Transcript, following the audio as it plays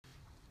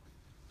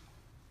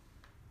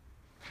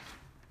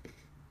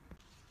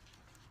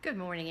Good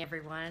morning,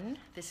 everyone.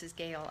 This is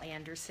Gail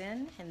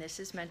Anderson, and this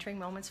is Mentoring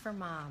Moments for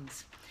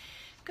Moms.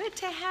 Good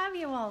to have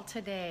you all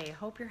today.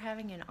 Hope you're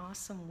having an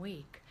awesome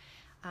week.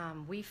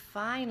 We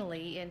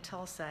finally, in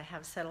Tulsa,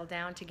 have settled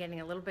down to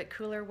getting a little bit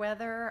cooler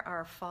weather.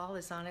 Our fall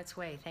is on its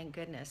way, thank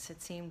goodness.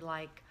 It seemed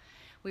like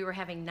we were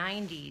having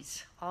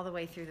 90s all the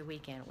way through the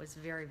weekend. It was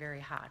very,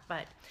 very hot.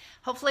 But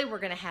hopefully we're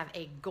going to have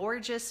a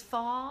gorgeous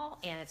fall,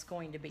 and it's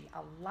going to be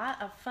a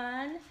lot of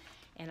fun.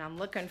 And I'm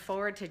looking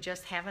forward to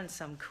just having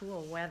some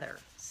cool weather.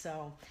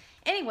 So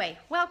anyway,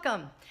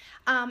 welcome.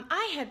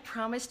 I had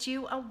promised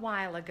you a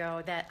while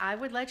ago that I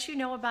would let you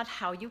know about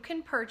how you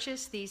can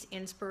purchase these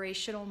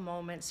Inspirational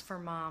Moments for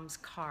Moms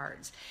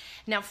cards.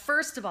 Now,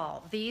 first of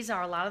all, these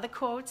are a lot of the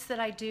quotes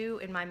that I do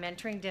in my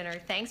mentoring dinner.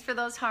 Thanks for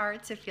those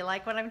hearts. If you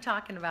like what I'm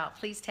talking about,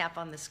 please tap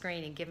on the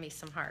screen and give me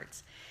some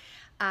hearts.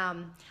 A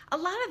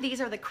lot of these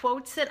are the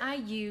quotes that I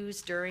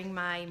use during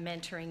my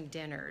mentoring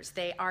dinners.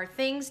 They are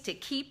things to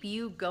keep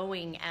you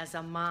going as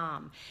a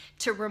mom,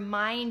 to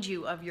remind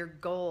you of your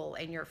goal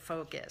and your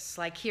focus.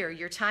 Like here,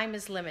 your time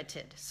is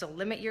limited, so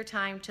limit your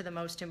time to the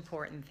most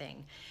important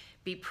thing.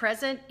 Be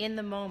present in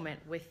the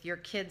moment with your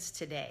kids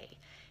today.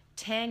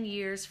 10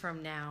 years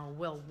from now,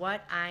 will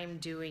what I'm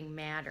doing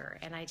matter?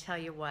 And I tell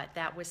you what,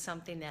 that was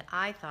something that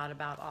I thought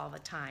about all the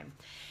time.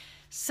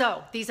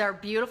 So these are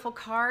beautiful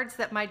cards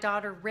that my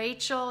daughter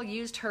Rachel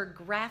used her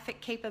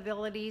graphic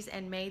capabilities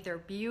and made. They're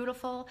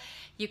beautiful.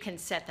 You can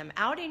set them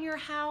out in your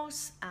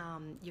house.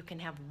 You can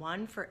have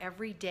one for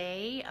every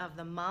day of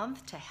the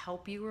month to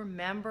help you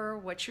remember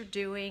what you're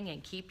doing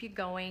and keep you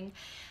going.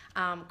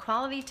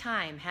 Quality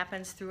time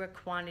happens through a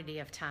quantity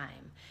of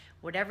time.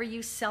 Whatever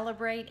you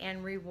celebrate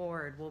and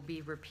reward will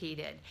be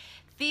repeated.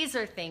 These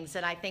are things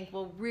that I think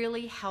will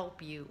really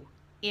help you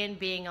in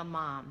being a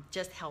mom.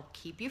 Just help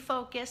keep you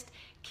focused,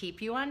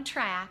 keep you on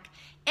track.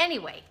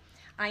 Anyway,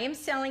 I am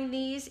selling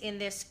these in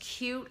this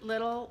cute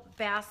little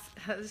bag,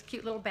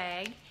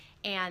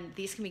 and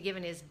these can be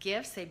given as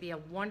gifts. They'd be a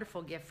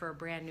wonderful gift for a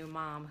brand new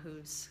mom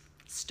who's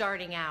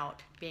starting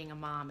out being a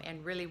mom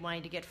and really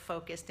wanting to get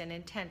focused and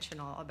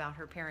intentional about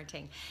her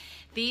parenting.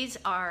 These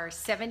are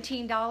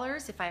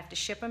 $17 if I have to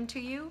ship them to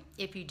you.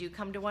 If you do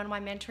come to one of my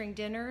mentoring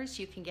dinners,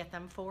 you can get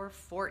them for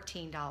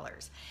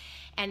 $14.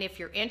 And if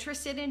you're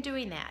interested in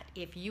doing that,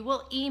 if you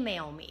will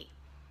email me,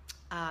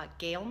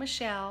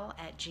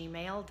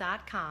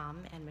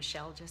 gailmichelle@gmail.com, and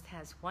Michelle just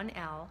has one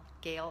L.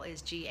 Gail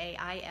is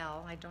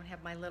G-A-I-L. I don't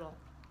have my little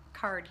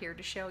card here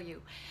to show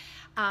you.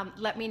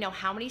 Let me know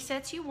how many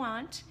sets you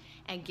want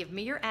and give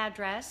me your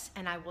address,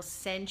 and I will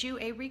send you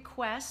a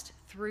request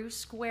through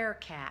Square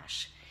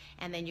Cash.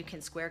 And then you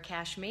can Square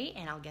Cash me,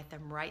 and I'll get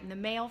them right in the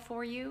mail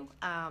for you.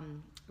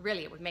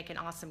 Really, it would make an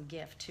awesome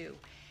gift too,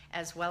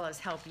 as well as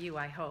help you,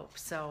 I hope.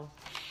 So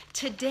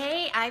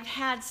today I've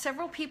had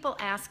several people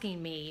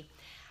asking me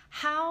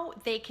how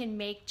they can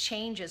make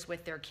changes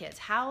with their kids,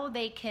 how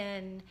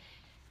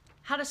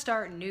to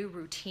start new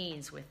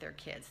routines with their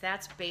kids.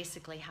 That's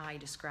basically how I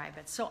describe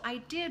it. So I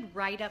did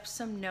write up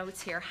some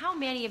notes here. How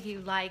many of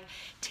you, like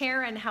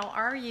Taryn, how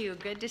are you?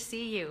 Good to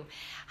see you.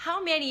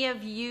 How many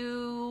of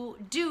you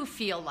do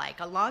feel like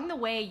along the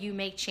way you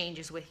make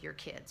changes with your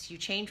kids? You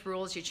change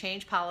rules, you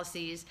change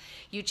policies,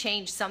 you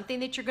change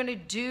something that you're gonna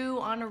do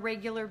on a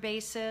regular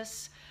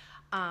basis.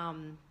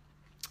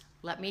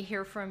 Let me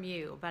hear from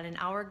you. About an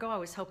hour ago, I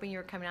was hoping you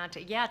were coming on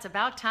to, yeah, it's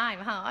about time,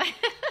 huh?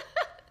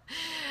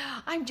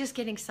 I'm just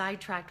getting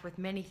sidetracked with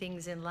many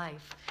things in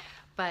life.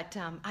 But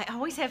I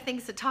always have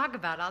things to talk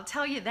about, I'll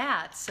tell you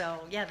that.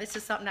 So yeah, this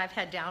is something I've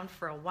had down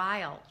for a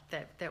while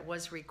that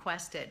was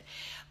requested.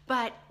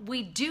 But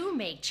we do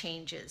make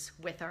changes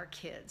with our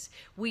kids.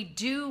 We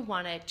do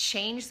want to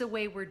change the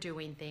way we're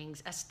doing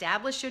things,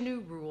 establish a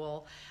new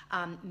rule,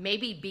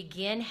 maybe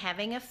begin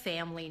having a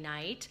family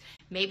night.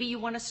 Maybe you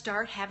want to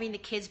start having the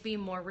kids be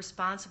more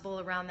responsible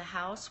around the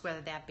house,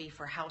 whether that be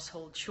for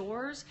household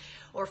chores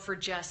or for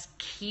just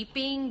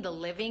keeping the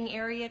living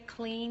area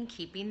clean,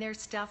 keeping their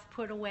stuff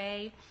put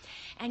away.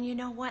 And you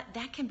know what?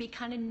 That can be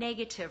kind of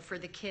negative for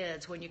the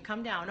kids when you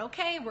come down.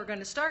 Okay, we're going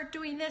to start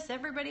doing this.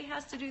 Everybody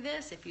has to do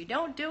this. If you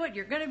don't do it,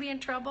 you're going to be in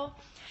trouble.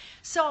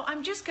 So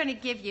I'm just going to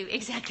give you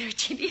exactly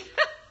what you need.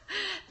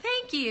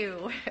 Thank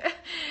you.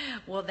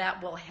 Well,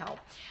 that will help.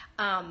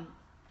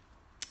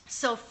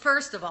 So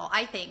first of all,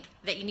 I think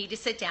that you need to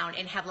sit down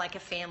and have like a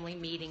family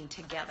meeting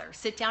together.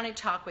 Sit down and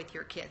talk with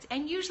your kids.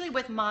 And usually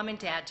with mom and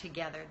dad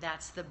together,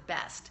 that's the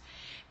best,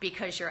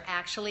 because you're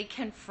actually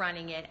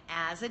confronting it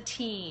as a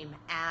team,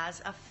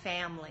 as a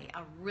family,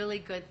 a really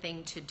good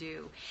thing to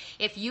do.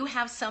 If you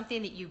have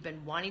something that you've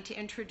been wanting to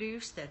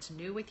introduce that's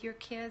new with your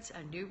kids,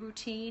 a new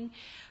routine,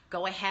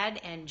 go ahead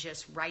and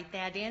just write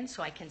that in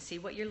so I can see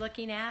what you're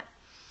looking at.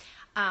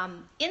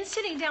 In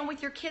sitting down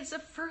with your kids, the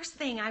first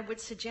thing I would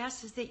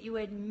suggest is that you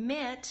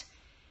admit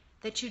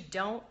that you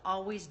don't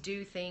always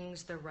do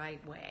things the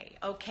right way.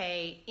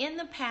 Okay, in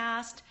the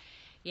past,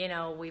 you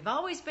know, we've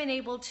always been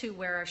able to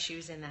wear our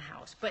shoes in the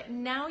house, but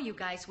now, you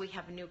guys, we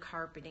have new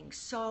carpeting.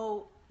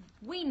 So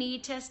we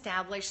need to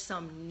establish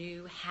some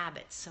new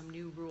habits, some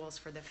new rules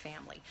for the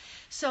family.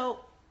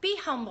 So Be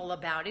humble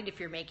about it if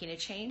you're making a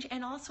change,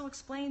 and also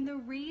explain the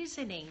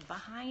reasoning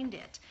behind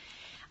it.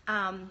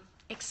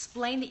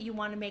 Explain that you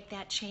want to make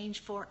that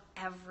change for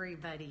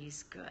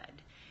everybody's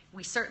good.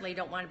 We certainly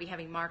don't want to be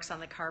having marks on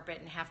the carpet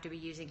and have to be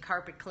using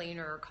carpet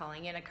cleaner or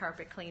calling in a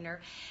carpet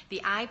cleaner.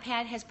 The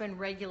iPad has been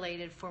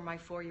regulated for my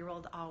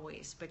 4-year-old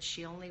always, but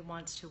she only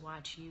wants to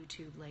watch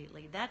YouTube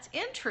lately. That's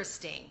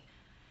interesting.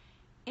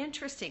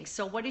 Interesting.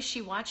 So what is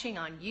she watching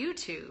on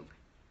YouTube?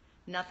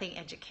 Nothing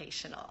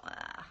educational.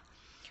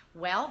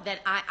 Well, then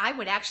I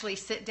would actually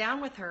sit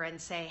down with her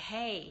and say,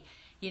 hey,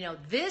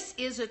 this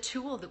is a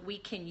tool that we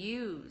can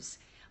use,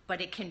 but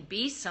it can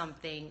be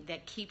something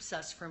that keeps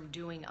us from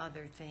doing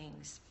other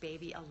things.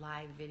 Baby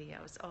alive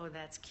videos. Oh,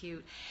 that's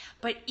cute.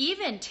 But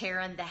even,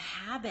 Taryn, the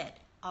habit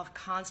of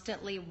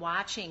constantly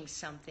watching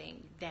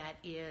something that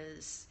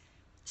is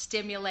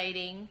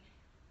stimulating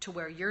to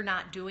where you're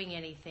not doing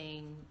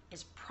anything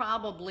is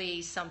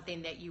probably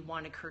something that you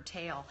want to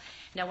curtail.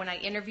 Now, when I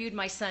interviewed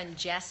my son,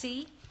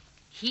 Jesse,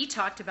 he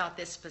talked about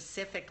this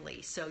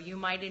specifically. So you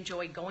might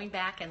enjoy going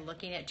back and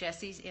looking at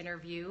Jesse's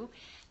interview.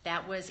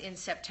 That was in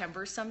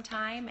September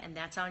sometime, and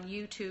that's on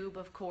YouTube,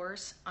 of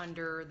course,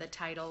 under the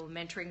title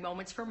Mentoring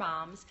Moments for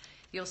Moms.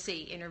 You'll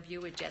see interview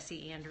with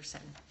Jesse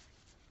Anderson.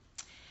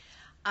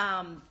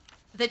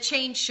 The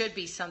change should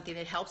be something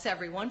that helps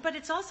everyone, but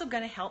it's also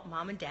going to help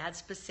mom and dad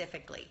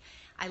specifically.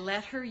 I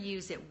let her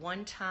use it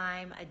 1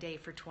 time a day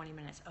for 20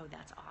 minutes. Oh,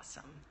 that's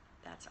awesome.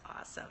 That's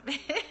awesome.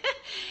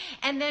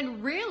 And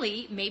then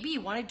really, maybe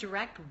you want to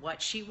direct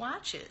what she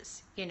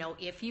watches.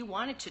 If you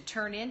want it to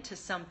turn into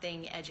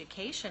something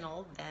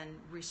educational, then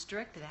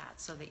restrict that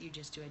so that you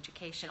just do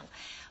educational.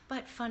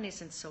 But fun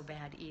isn't so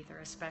bad either,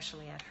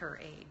 especially at her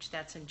age.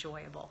 That's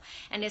enjoyable.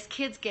 And as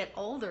kids get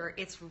older,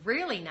 it's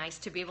really nice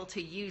to be able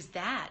to use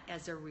that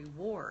as a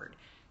reward.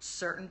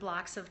 Certain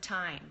blocks of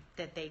time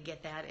that they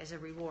get that as a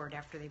reward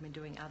after they've been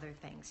doing other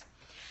things.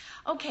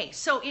 Okay,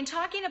 so in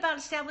talking about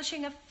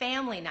establishing a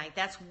family night,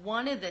 that's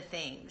one of the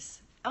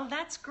things. Oh,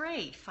 that's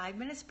great. 5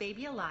 minutes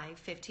baby alive,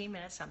 15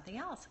 minutes something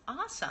else.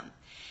 Awesome.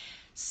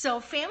 So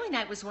family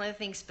night was one of the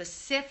things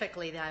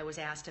specifically that I was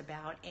asked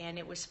about, and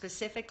it was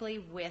specifically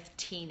with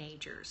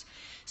teenagers.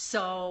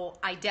 So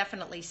I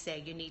definitely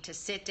say you need to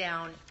sit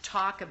down,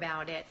 talk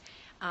about it,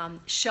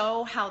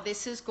 show how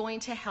this is going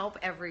to help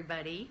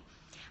everybody,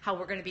 how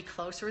we're going to be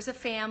closer as a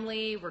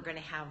family, we're going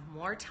to have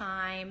more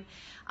time.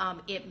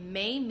 It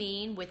may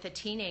mean with a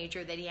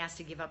teenager that he has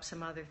to give up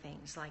some other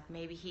things, like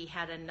maybe he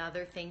had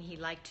another thing he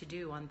liked to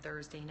do on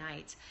Thursday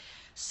nights.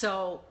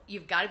 So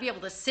you've got to be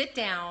able to sit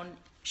down,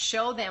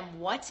 show them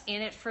what's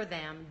in it for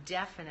them,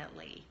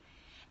 definitely,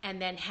 and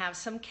then have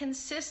some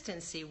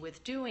consistency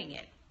with doing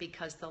it.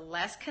 Because the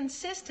less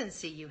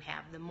consistency you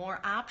have, the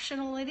more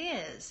optional it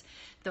is,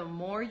 the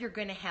more you're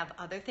going to have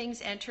other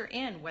things enter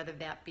in, whether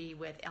that be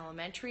with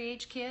elementary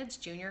age kids,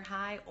 junior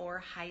high, or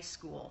high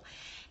school.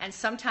 And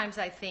sometimes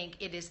I think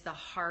it is the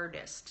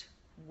hardest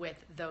with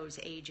those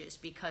ages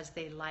because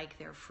they like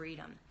their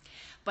freedom.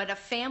 But a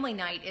family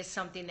night is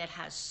something that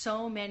has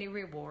so many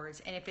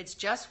rewards, and if it's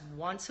just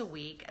once a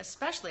week,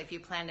 especially if you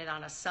plan it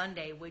on a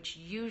Sunday, which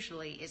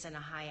usually isn't a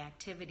high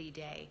activity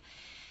day,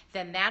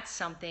 then that's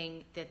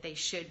something that they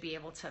should be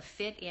able to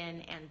fit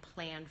in and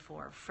plan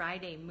for.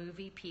 Friday,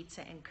 movie,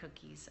 pizza, and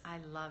cookies. I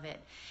love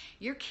it.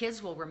 Your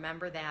kids will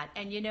remember that.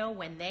 And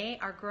when they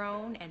are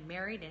grown and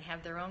married and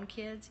have their own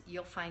kids,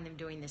 you'll find them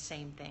doing the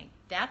same thing.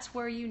 That's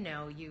where you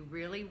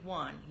really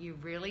won. You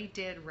really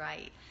did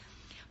right.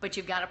 But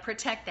you've got to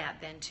protect that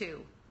then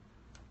too.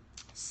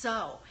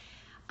 So,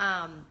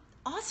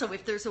 also,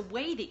 if there's a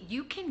way that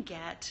you can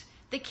get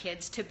the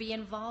kids to be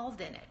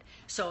involved in it.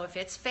 So if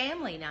it's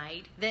family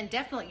night, then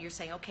definitely you're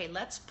saying, okay,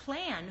 let's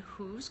plan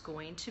who's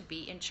going to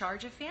be in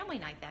charge of family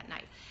night that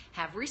night.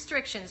 Have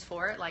restrictions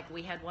for it, like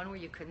we had one where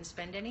you couldn't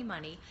spend any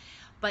money,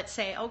 but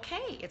say,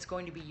 okay, it's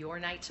going to be your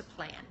night to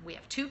plan. We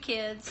have 2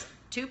 kids,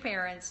 2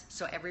 parents,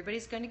 so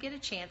everybody's going to get a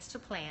chance to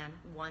plan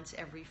once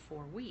every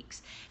 4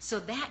 weeks. So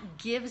that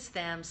gives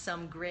them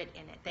some grit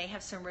in it. They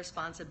have some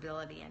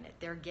responsibility in it.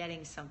 They're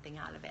getting something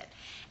out of it.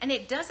 And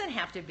it doesn't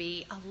have to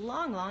be a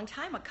long, long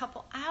time. A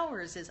couple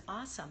hours is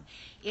awesome.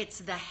 It's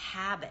the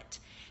habit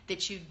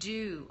that you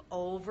do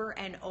over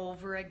and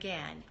over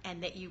again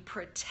and that you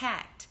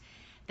protect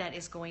that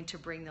is going to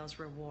bring those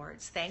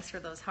rewards. Thanks for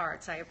those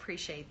hearts. I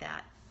appreciate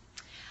that.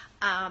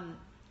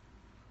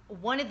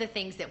 One of the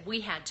things that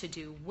we had to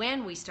do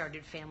when we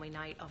started family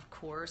night, of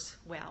course,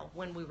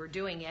 when we were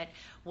doing it,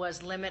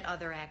 was limit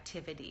other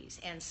activities.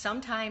 And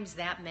sometimes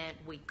that meant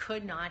we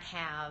could not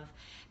have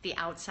the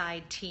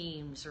outside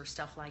teams or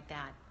stuff like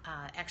that,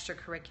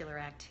 extracurricular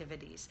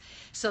activities.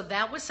 So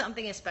that was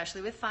something,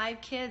 especially with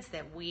 5 kids,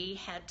 that we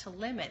had to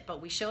limit.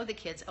 But we showed the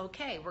kids,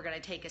 okay, we're going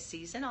to take a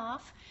season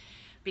off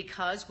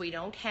because we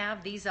don't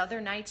have these other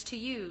nights to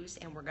use,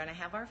 and we're going to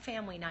have our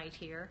family night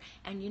here.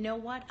 And you know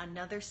what?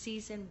 Another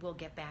season, we'll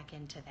get back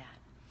into that.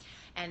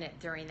 And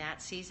during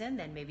that season,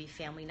 then maybe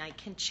family night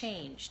can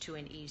change to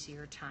an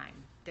easier time.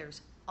 There's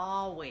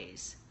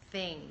always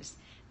things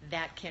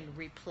that can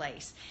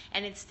replace.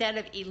 And instead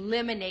of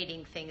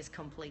eliminating things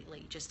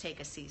completely, just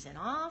take a season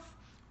off,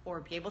 or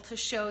be able to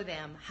show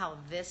them how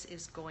this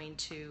is going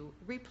to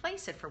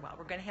replace it for a while.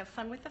 We're going to have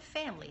fun with the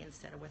family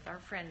instead of with our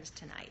friends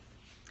tonight.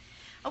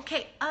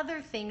 Okay,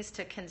 other things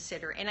to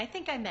consider, and I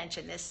think I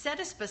mentioned this. Set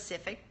a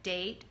specific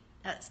date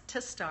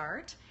to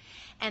start,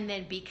 and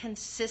then be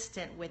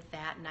consistent with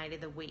that night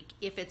of the week.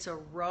 If it's a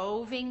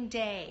roving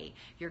day,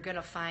 you're going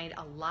to find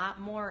a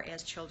lot more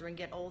as children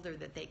get older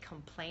that they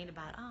complain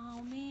about,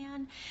 oh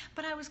man,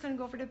 but I was going to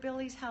go over to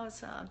Billy's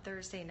house on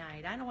Thursday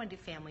night. I don't want to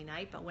do family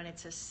night. But when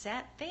it's a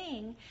set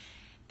thing,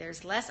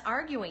 there's less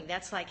arguing.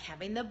 That's like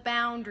having the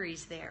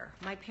boundaries there.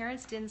 My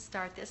parents didn't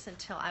start this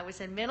until I was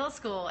in middle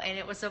school, and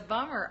it was a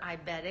bummer. I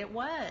bet it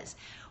was.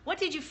 What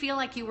did you feel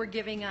like you were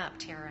giving up,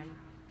 Taryn?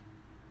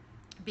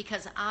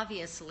 Because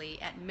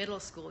obviously at middle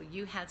school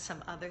you had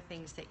some other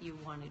things that you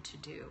wanted to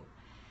do.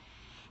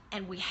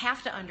 And we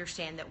have to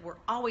understand that we're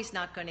always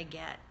not going to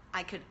get,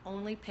 I could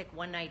only pick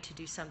one night to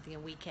do something a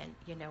weekend.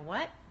 You know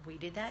what? We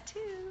did that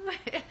too.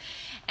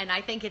 And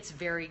I think it's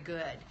very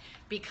good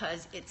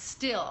because it's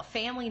still,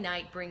 family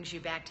night brings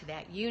you back to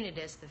that unit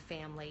as the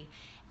family.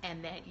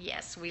 And then,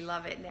 yes, we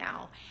love it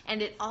now.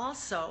 And it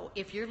also,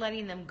 if you're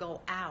letting them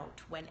go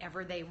out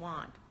whenever they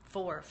want,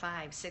 4,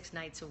 5, 6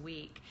 nights a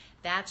week,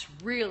 that's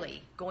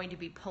really going to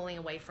be pulling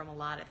away from a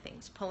lot of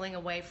things. Pulling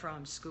away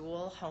from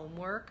school,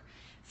 homework,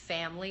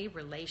 family,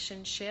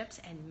 relationships,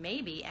 and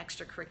maybe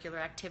extracurricular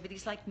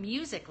activities like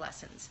music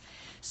lessons.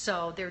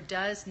 So there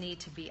does need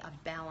to be a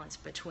balance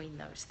between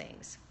those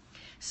things.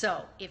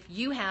 So if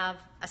you have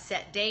a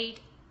set date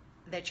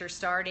that you're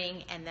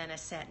starting and then a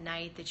set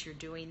night that you're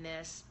doing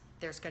this,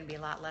 there's going to be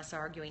a lot less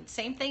arguing.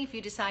 Same thing if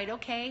you decide,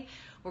 okay,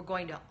 we're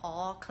going to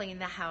all clean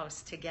the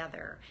house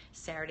together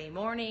Saturday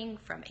morning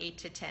from 8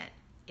 to 10.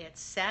 It's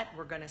set,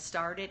 we're going to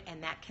start it,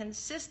 and that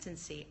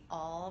consistency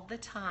all the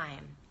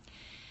time.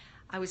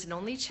 I was an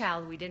only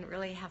child. We didn't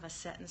really have a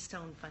set in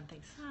stone fun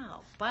thing.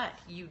 Oh, but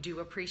you do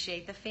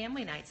appreciate the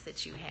family nights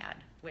that you had,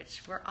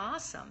 which were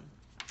awesome.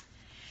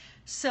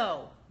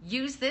 So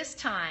use this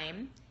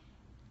time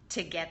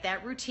to get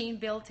that routine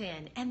built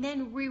in and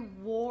then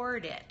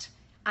reward it.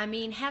 I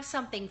mean, have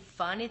something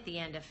fun at the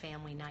end of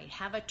family night.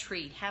 Have a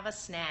treat, have a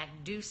snack,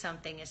 do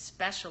something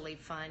especially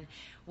fun,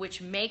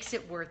 which makes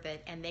it worth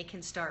it, and they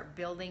can start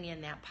building in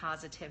that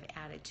positive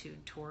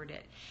attitude toward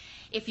it.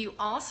 If you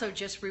also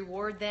just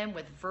reward them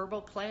with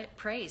verbal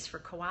praise for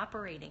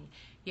cooperating,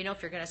 you know,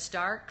 if you're going to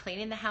start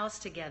cleaning the house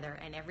together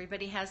and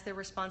everybody has their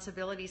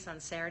responsibilities on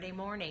Saturday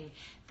morning,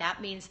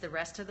 that means the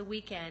rest of the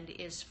weekend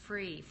is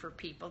free for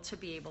people to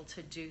be able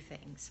to do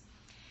things.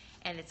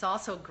 And it's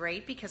also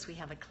great because we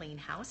have a clean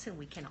house and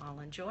we can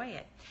all enjoy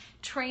it.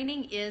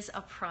 Training is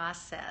a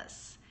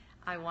process.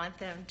 I want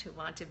them to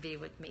want to be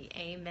with me.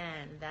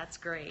 Amen. That's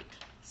great.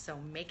 So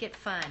make it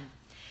fun.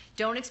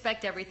 Don't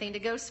expect everything to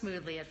go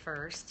smoothly at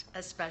first,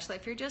 especially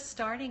if you're just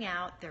starting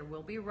out. There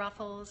will be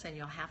ruffles and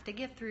you'll have to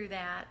get through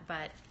that,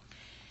 but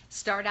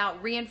start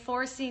out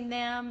reinforcing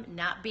them,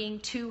 not being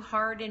too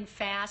hard and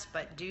fast,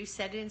 but do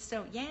set it in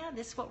stone. Yeah,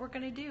 this is what we're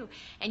going to do.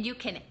 And you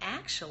can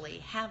actually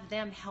have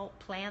them help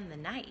plan the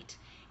night.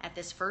 At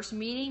this first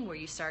meeting where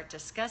you start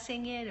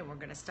discussing it and we're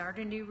going to start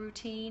a new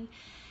routine,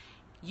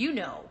 you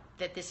know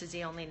that this is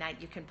the only night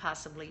you can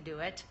possibly do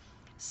it.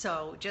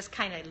 So just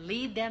kind of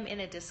lead them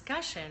in a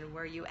discussion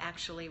where you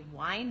actually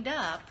wind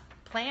up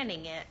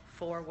planning it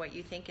for what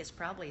you think is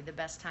probably the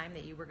best time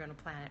that you were going to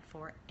plan it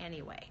for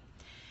anyway.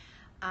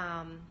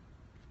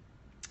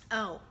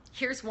 Oh,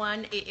 here's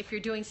one. If you're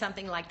doing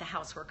something like the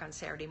housework on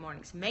Saturday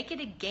mornings, make it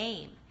a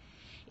game.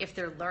 If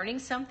they're learning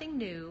something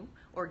new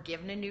or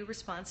given a new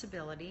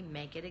responsibility,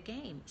 make it a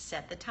game.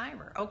 Set the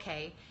timer.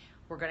 Okay,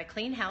 we're going to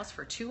clean house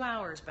for 2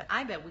 hours, but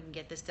I bet we can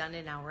get this done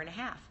in an hour and a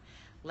half.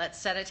 Let's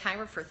set a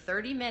timer for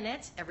 30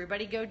 minutes.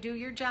 Everybody go do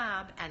your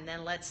job, and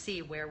then let's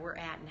see where we're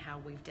at and how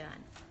we've done.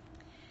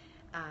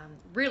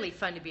 Really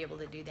fun to be able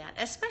to do that,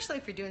 especially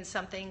if you're doing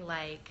something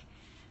like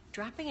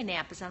dropping a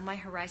nap is on my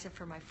horizon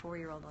for my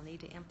 4-year-old. I'll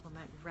need to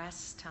implement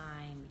rest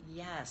time.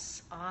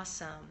 Yes,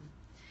 awesome.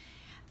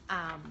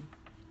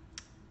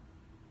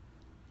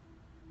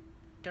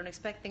 Don't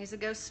expect things to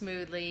go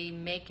smoothly.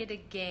 Make it a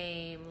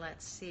game.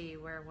 Let's see,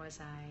 where was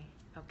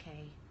I?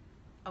 Okay.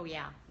 Oh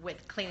yeah,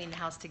 with cleaning the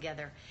house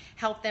together.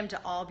 Help them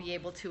to all be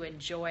able to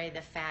enjoy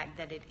the fact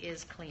that it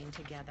is clean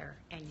together,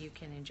 and you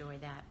can enjoy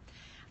that.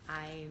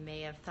 I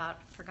may have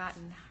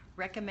forgotten.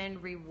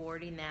 Recommend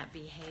rewarding that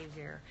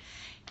behavior.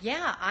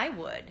 Yeah, I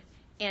would.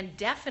 And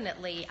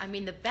definitely, I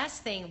mean, the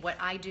best thing, what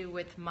I do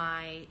with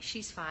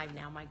she's 5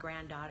 now, my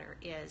granddaughter,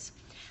 is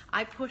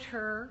I put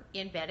her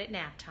in bed at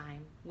nap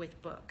time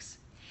with books.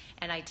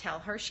 And I tell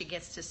her she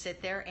gets to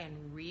sit there and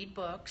read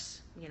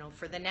books, you know,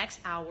 for the next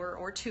hour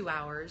or 2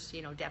 hours,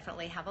 you know,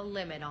 definitely have a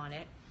limit on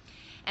it.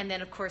 And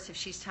then, of course, if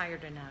she's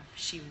tired enough,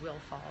 she will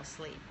fall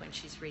asleep when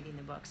she's reading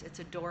the books. It's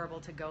adorable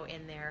to go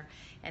in there,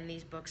 and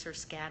these books are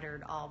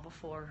scattered all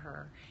before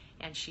her,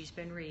 and she's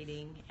been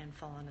reading and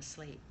fallen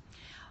asleep.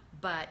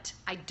 but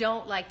I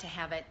don't like to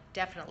have it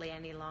definitely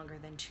any longer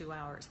than 2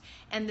 hours.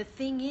 And the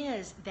thing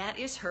is, that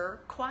is her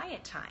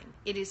quiet time.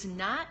 It is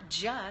not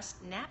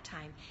just nap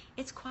time,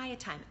 it's quiet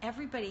time.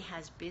 Everybody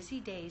has busy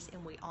days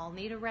and we all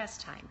need a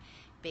rest time.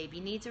 Baby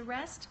needs a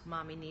rest,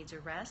 mommy needs a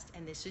rest,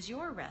 and this is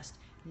your rest.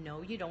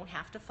 No, you don't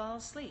have to fall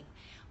asleep,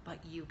 but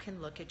you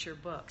can look at your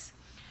books.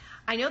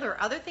 I know there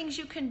are other things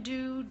you can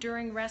do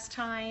during rest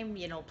time,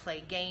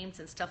 play games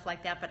and stuff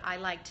like that, but I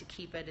like to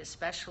keep it,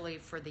 especially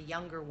for the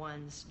younger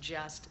ones,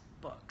 just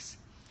books.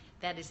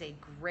 That is a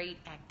great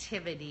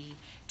activity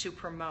to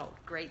promote,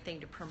 great thing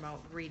to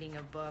promote, reading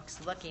of books,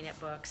 looking at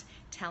books,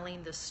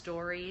 telling the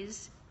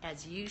stories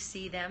as you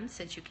see them,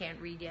 since you can't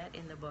read yet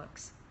in the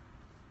books.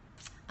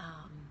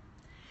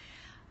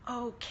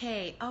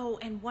 Okay,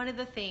 and one of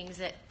the things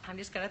that, I'm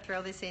just going to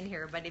throw this in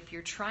here, but if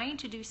you're trying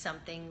to do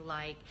something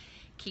like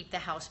keep the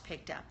house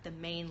picked up, the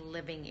main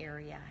living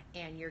area,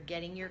 and you're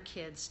getting your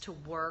kids to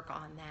work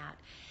on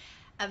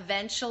that,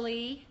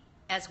 eventually,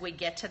 as we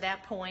get to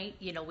that point,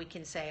 we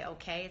can say,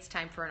 okay, it's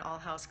time for an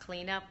all-house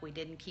cleanup. We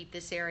didn't keep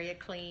this area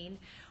clean.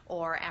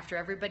 Or after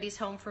everybody's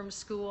home from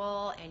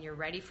school and you're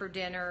ready for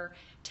dinner,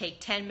 take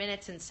 10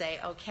 minutes and say,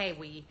 okay,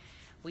 we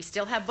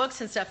still have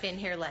books and stuff in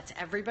here. Let's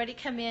everybody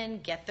come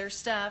in, get their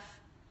stuff,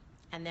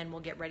 and then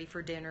we'll get ready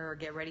for dinner or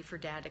get ready for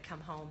Dad to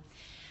come home.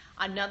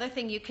 Another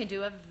thing you can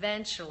do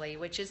eventually,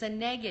 which is a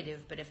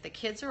negative, but if the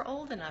kids are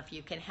old enough,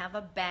 you can have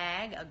a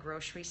bag, a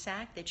grocery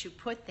sack that you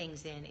put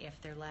things in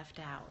if they're left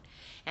out.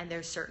 And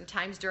there's certain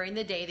times during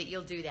the day that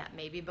you'll do that,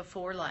 maybe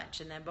before lunch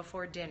and then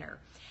before dinner.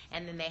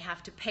 And then they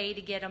have to pay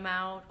to get them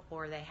out,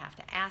 or they have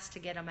to ask to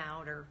get them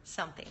out, or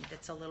something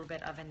that's a little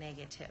bit of a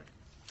negative.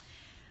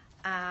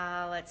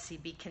 Let's see,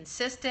 be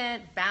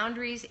consistent,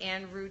 boundaries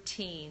and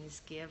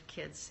routines give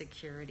kids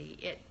security.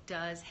 It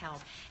does help.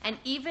 And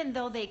even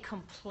though they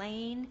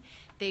complain,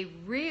 they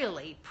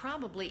really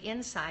probably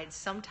inside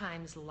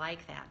sometimes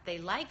like that. They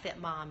like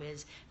that mom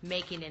is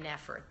making an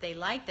effort. They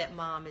like that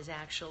mom is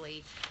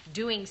actually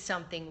doing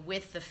something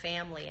with the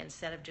family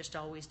instead of just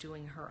always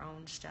doing her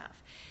own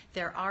stuff.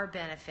 There are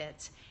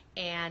benefits,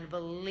 and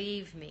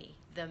believe me,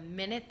 the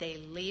minute they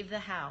leave the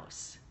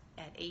house,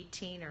 at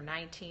 18 or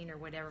 19 or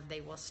whatever,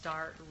 they will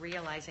start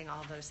realizing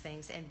all those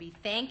things and be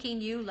thanking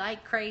you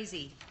like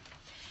crazy.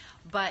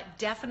 But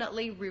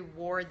definitely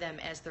reward them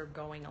as they're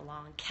going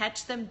along.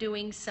 Catch them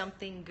doing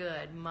something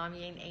good.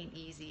 Mommying ain't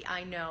easy.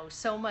 I know,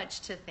 so much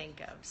to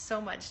think of,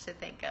 so much to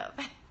think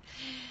of.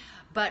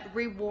 But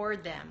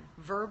reward them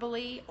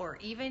verbally, or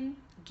even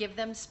give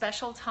them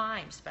special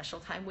time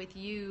with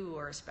you,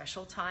 or a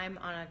special time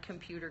on a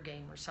computer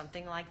game or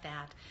something like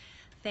that.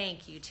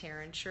 Thank you,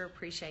 Taryn. Sure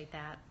appreciate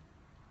that.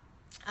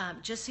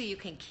 Just so you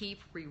can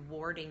keep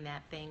rewarding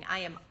that thing. I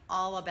am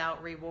all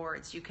about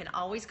rewards. You can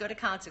always go to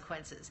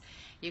consequences.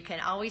 You can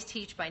always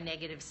teach by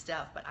negative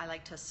stuff, but I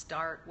like to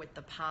start with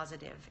the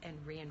positive and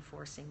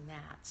reinforcing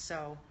that.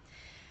 So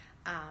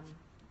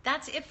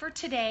that's it for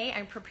today.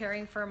 I'm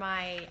preparing for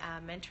my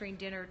mentoring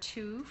dinner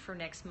 2 for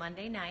next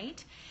Monday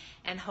night.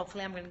 And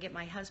hopefully I'm going to get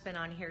my husband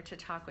on here to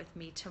talk with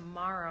me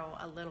tomorrow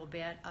a little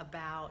bit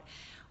about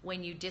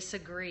when you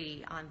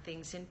disagree on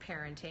things in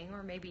parenting,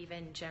 or maybe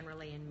even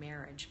generally in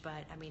marriage,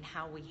 but I mean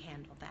how we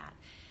handle that.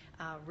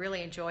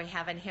 Really enjoy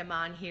having him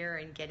on here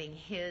and getting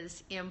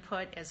his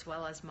input as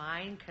well as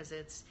mine, because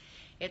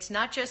it's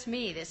not just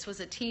me. This was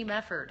a team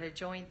effort, a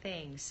joint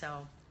thing.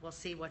 So we'll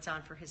see what's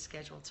on for his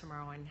schedule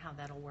tomorrow and how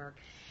that'll work.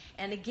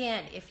 And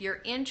again, if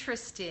you're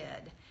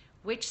interested,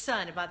 which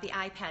son about the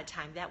iPad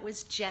time? That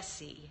was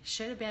Jesse.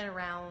 Should have been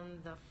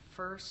around the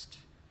first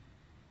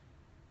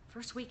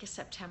week of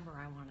September,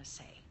 I want to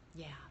say.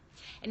 Yeah.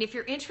 And if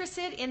you're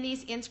interested in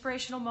these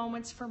inspirational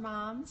moments for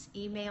moms,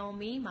 email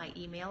me. My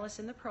email is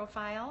in the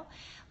profile.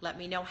 Let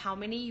me know how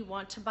many you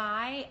want to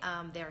buy.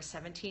 They're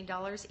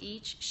 $17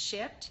 each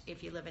shipped.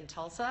 If you live in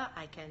Tulsa,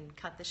 I can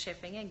cut the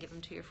shipping and give them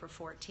to you for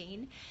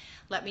 $14.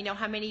 Let me know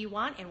how many you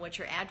want and what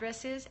your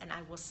address is, and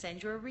I will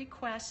send you a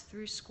request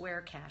through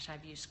Square Cash.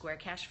 I've used Square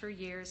Cash for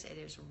years. It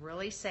is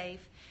really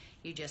safe.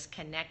 You just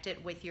connect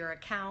it with your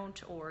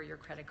account or your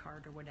credit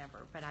card or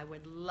whatever. But I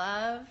would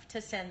love to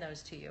send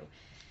those to you.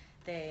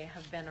 They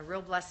have been a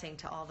real blessing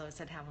to all those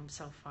that have them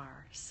so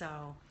far.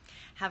 So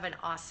have an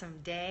awesome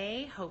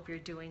day. Hope you're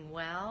doing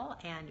well,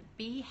 and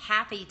be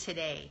happy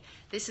today.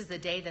 This is the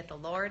day that the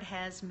Lord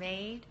has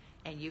made,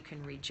 and you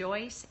can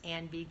rejoice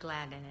and be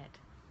glad in it.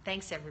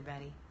 Thanks,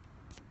 everybody.